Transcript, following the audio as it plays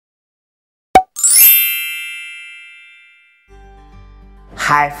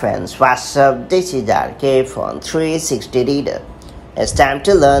Hi friends, what's up? This is RK from 360 Reader. It's time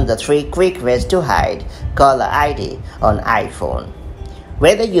to learn the 3 quick ways to hide caller ID on iPhone.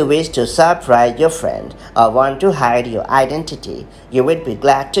 Whether you wish to surprise your friend or want to hide your identity, you would be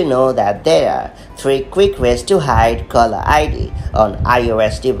glad to know that there are 3 quick ways to hide caller ID on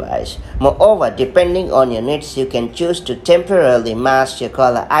iOS device. Moreover, depending on your needs, you can choose to temporarily mask your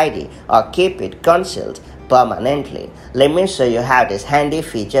caller ID or keep it concealed permanently. Let me show you how this handy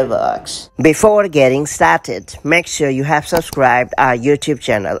feature works. Before getting started, make sure you have subscribed our YouTube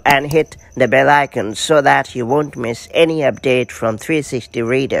channel and hit the bell icon so that you won't miss any update from 360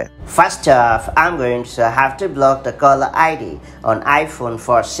 Reader. First off, I'm going to have to block the caller ID on iPhone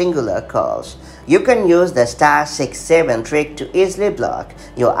for singular calls. You can use the *67 trick to easily block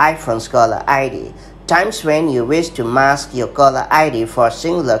your iPhone's caller ID. Times when you wish to mask your caller ID for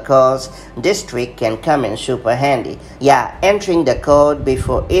singular calls, this trick can come in super handy. Yeah, entering the code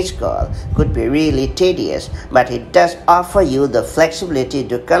before each call could be really tedious, but it does offer you the flexibility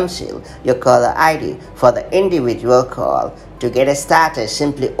to conceal your caller ID for the individual call. To get started,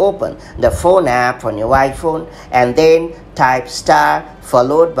 simply open the phone app on your iPhone and then type star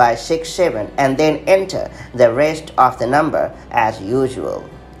followed by 67 and then enter the rest of the number as usual.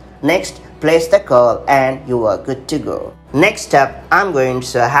 Next, place the call and you are good to go. Next up, I'm going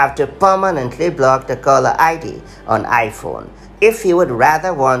to have to permanently block the caller ID on iPhone. If you would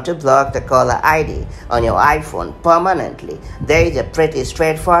rather want to block the caller ID on your iPhone permanently, there is a pretty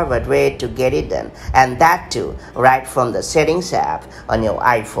straightforward way to get it done, and that too right from the Settings app on your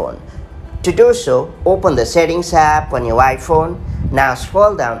iPhone. To do so, open the Settings app on your iPhone. Now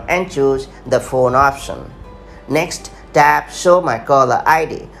scroll down and choose the Phone option. Next, tap Show My Caller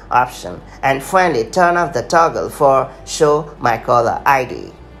ID option and finally turn off the toggle for Show My Caller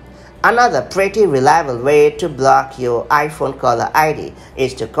ID. Another pretty reliable way to block your iPhone caller ID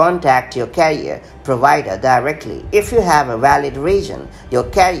is to contact your carrier provider directly. If you have a valid reason, your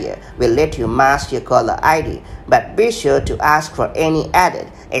carrier will let you mask your caller ID, but be sure to ask for any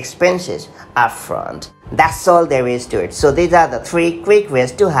added expenses upfront. That's all there is to it. So these are the 3 quick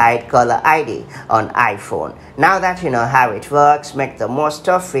ways to hide caller ID on iPhone. Now that you know how it works, make the most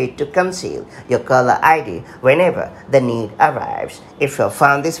of it to conceal your caller ID whenever the need arrives. If you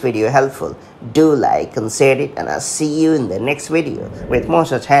found this video helpful, do like and share it, and I'll see you in the next video with more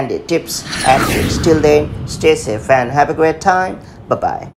such handy tips and tricks. Till then, stay safe and have a great time. Bye-bye.